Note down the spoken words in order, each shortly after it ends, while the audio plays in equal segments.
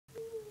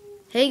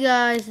Hey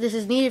guys, this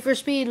is Needed for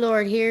Speed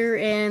Lord here,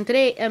 and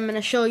today I'm going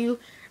to show you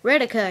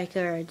Redakai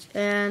cards.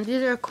 And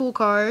these are cool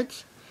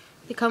cards.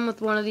 They come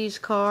with one of these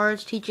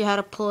cards, teach you how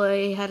to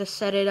play, how to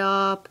set it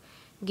up,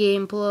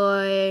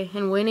 gameplay,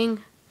 and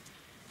winning.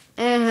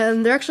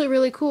 And they're actually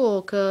really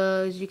cool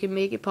because you can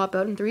make it pop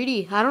out in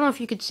 3D. I don't know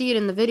if you could see it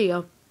in the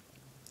video,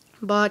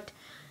 but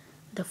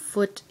the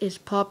foot is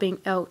popping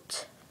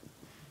out.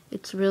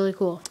 It's really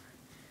cool.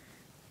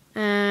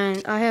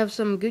 And I have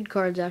some good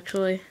cards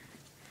actually.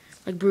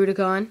 Like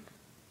Redakai.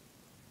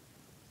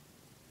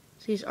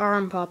 So his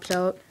arm pops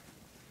out.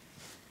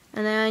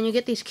 And then you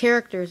get these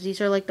characters. These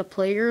are like the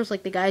players,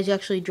 like the guys who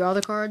actually draw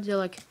the cards. They're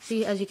like,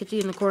 see, as you can see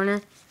in the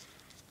corner,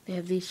 they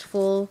have these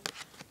full,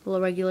 while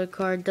a regular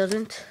card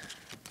doesn't.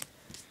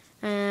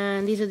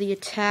 And these are the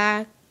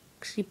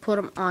attacks. You put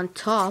them on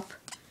top.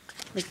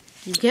 Like,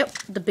 you get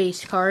the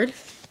base card.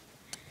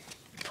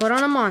 You put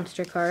on a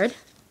monster card.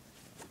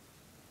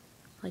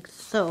 Like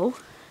so.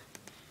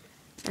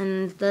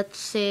 And let's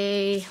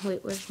say,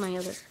 wait, where's my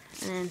other?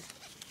 And then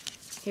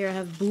here I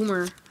have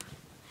Boomer,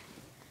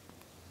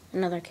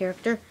 another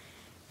character.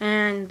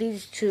 And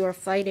these two are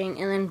fighting,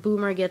 and then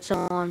Boomer gets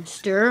a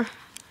monster.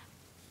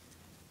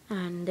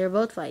 And they're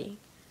both fighting.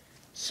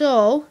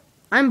 So,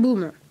 I'm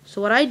Boomer.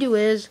 So what I do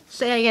is,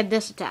 say I get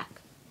this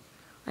attack.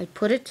 I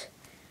put it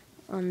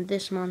on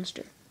this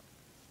monster.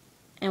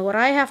 And what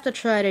I have to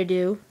try to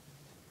do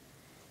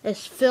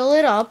is fill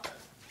it up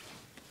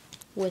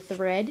with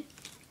red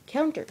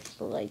counters.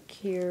 So like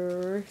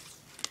here,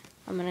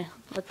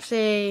 let's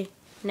say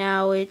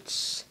now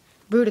it's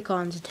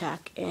Redakai's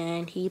attack,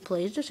 and he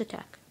plays this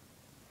attack.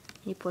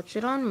 He puts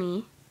it on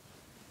me,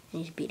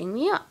 and he's beating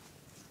me up.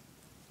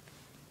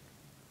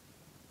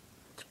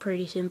 It's a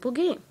pretty simple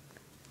game.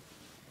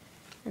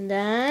 And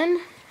then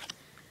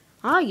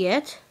I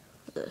get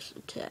this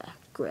attack,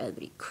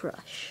 Gravity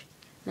Crush.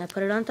 And I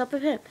put it on top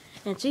of him.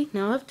 And see,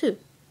 now I have two.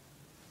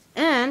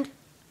 And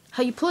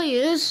how you play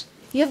is,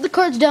 you have the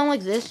cards down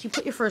like this. You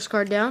put your first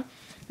card down,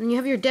 and you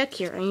have your deck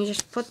here, and you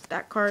just put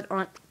that card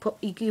on.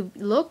 You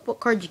look what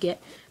cards you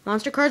get.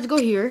 Monster cards go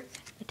here.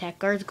 Attack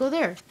cards go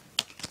there.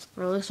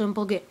 Really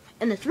simple game,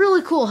 and it's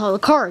really cool how the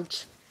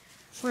cards.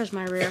 Where's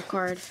my rare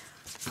card?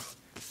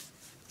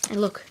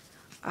 And look,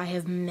 I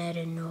have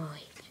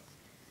Metanoid.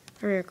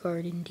 Rare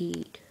card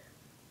indeed.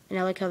 And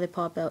I like how they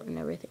pop out and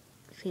everything.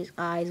 See his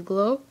eyes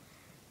glow.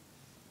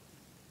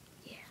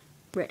 Yeah,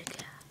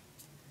 Redakai.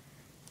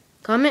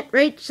 Comment,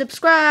 rate,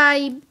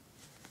 subscribe.